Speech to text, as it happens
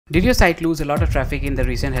Did your site lose a lot of traffic in the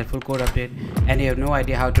recent helpful code update and you have no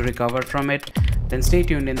idea how to recover from it? Then stay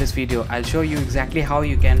tuned. In this video, I'll show you exactly how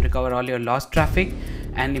you can recover all your lost traffic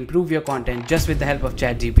and improve your content just with the help of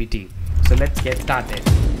ChatGPT. So let's get started.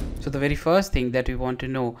 So the very first thing that we want to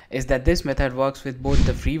know is that this method works with both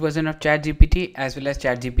the free version of ChatGPT as well as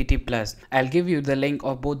ChatGPT Plus. I'll give you the link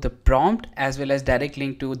of both the prompt as well as direct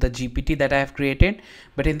link to the GPT that I have created.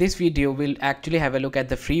 But in this video, we'll actually have a look at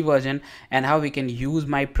the free version and how we can use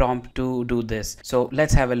my prompt to do this. So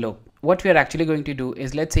let's have a look. What we are actually going to do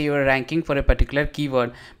is, let's say you are ranking for a particular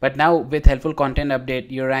keyword, but now with helpful content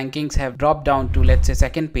update, your rankings have dropped down to, let's say,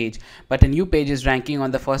 second page, but a new page is ranking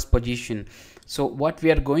on the first position. So what we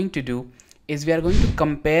are going to do is we are going to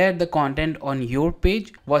compare the content on your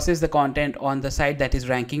page versus the content on the site that is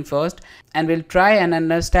ranking first, and we'll try and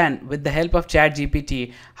understand with the help of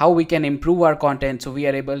ChatGPT how we can improve our content so we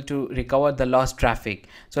are able to recover the lost traffic.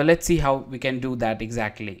 So let's see how we can do that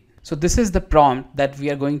exactly. So this is the prompt that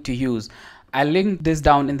we are going to use. I'll link this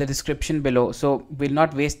down in the description below, so we'll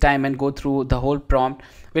not waste time and go through the whole prompt.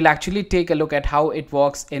 We'll actually take a look at how it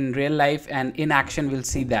works in real life, and in action we'll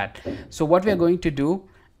see that. So what we are going to do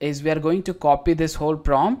is we are going to copy this whole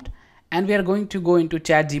prompt and we are going to go into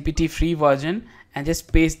ChatGPT free version and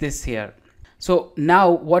just paste this here. So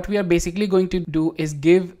now what we are basically going to do is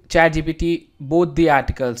give ChatGPT both the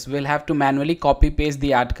articles. We'll have to manually copy paste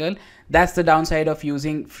the article. That's the downside of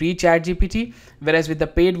using free ChatGPT, whereas with the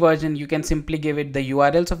paid version you can simply give it the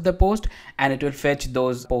URLs of the post and it will fetch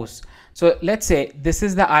those posts. So let's say this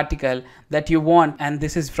is the article that you want and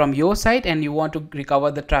this is from your site and you want to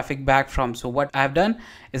recover the traffic back from. So what I've done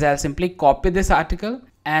is I'll simply copy this article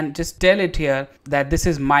and just tell it here that this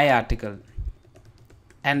is my article.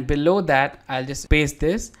 And below that I'll just paste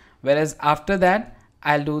this, whereas after that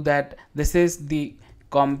I'll do that this is the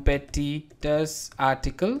competitors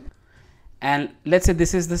article, and let's say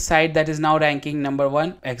this is the site that is now ranking number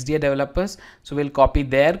 1, XDA developers. So we'll copy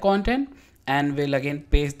their content and we'll again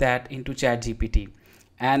paste that into ChatGPT,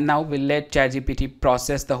 and now we'll let ChatGPT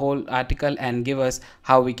process the whole article and give us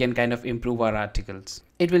how we can kind of improve our articles.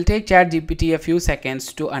 It will take ChatGPT a few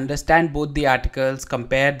seconds to understand both the articles,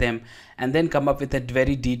 compare them, and then come up with a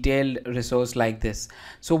very detailed resource like this.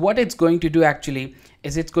 So what it's going to do actually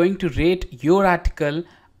is it's going to rate your article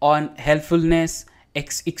on helpfulness,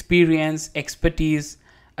 experience, expertise,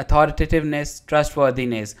 authoritativeness,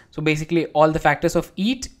 trustworthiness. So basically all the factors of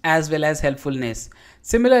each as well as helpfulness.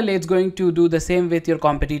 Similarly, it's going to do the same with your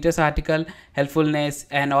competitors article, helpfulness,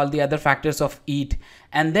 and all the other factors of each.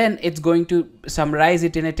 And then it's going to summarize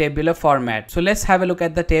it in a tabular format. So let's have a look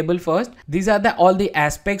at the table first. These are all the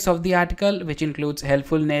aspects of the article, which includes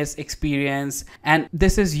helpfulness, experience, and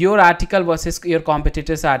this is your article versus your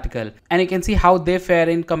competitors article. And you can see how they fare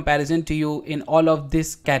in comparison to you in all of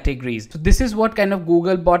these categories. So this is what kind of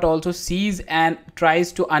Google bot also sees and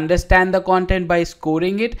tries to understand the content by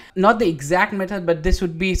scoring it. Not the exact method, but this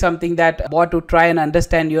would be something that bot would try and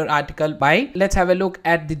understand your article by. Let's have a look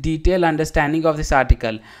at the detailed understanding of this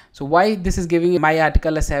article. So why this is giving my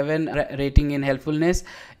article a 7 rating in helpfulness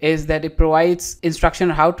is that it provides instruction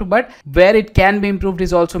on how to, but where it can be improved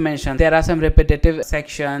is also mentioned. There are some repetitive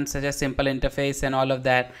sections such as simple interface and all of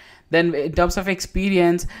that. Then in terms of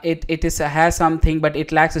experience, it has something, but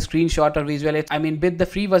it lacks a screenshot or visual. I mean, with the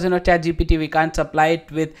free version of ChatGPT, we can't supply it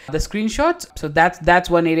with the screenshots. So that's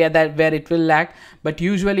one area that where it will lack. But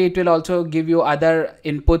usually it will also give you other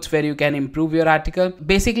inputs where you can improve your article.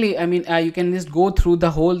 Basically, I mean, you can just go through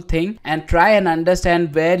the whole thing and try and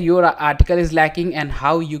understand where your article is lacking and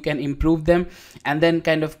how you can improve them, and then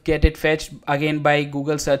kind of get it fetched again by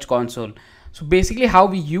Google Search Console. So basically how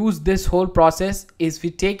we use this whole process is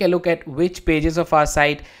we take a look at which pages of our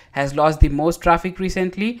site has lost the most traffic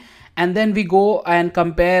recently, and then we go and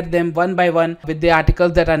compare them one by one with the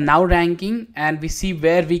articles that are now ranking, and we see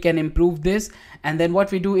where we can improve this. And then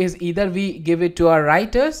what we do is either we give it to our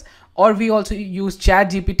writers, or we also use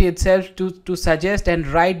ChatGPT itself to suggest and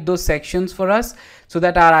write those sections for us so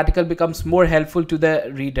that our article becomes more helpful to the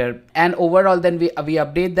reader. And overall then we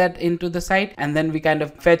update that into the site, and then we kind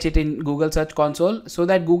of fetch it in Google Search Console so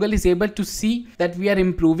that Google is able to see that we are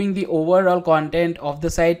improving the overall content of the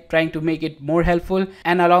site, trying to make it more helpful.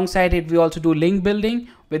 And alongside it, we also do link building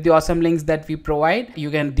with the awesome links that we provide. You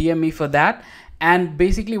can DM me for that. And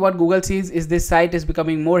basically what Google sees is this site is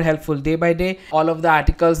becoming more helpful day by day. All of the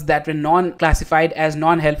articles that were non-classified as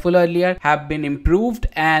non-helpful earlier have been improved,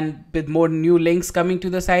 and with more new links coming to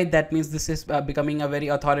the site, that means this is becoming a very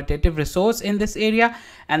authoritative resource in this area.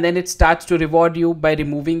 And then it starts to reward you by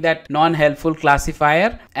removing that non-helpful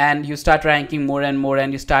classifier, and you start ranking more and more,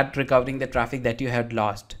 and you start recovering the traffic that you had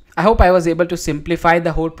lost. I hope I was able to simplify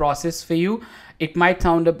the whole process for you. It might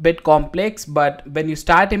sound a bit complex, but when you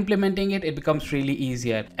start implementing it, it becomes really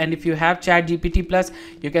easier. And if you have ChatGPT Plus,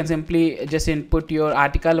 you can simply just input your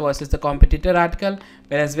article versus the competitor article,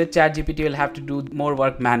 whereas with ChatGPT you'll have to do more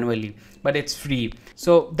work manually, but it's free.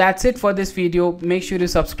 So that's it for this video. Make sure to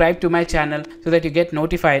subscribe to my channel so that you get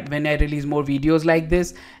notified when I release more videos like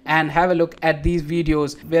this, and have a look at these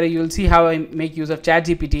videos where you'll see how I make use of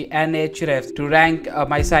ChatGPT and Ahrefs to rank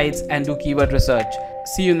my sites and do keyword research.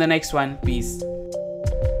 See you in the next one. Peace.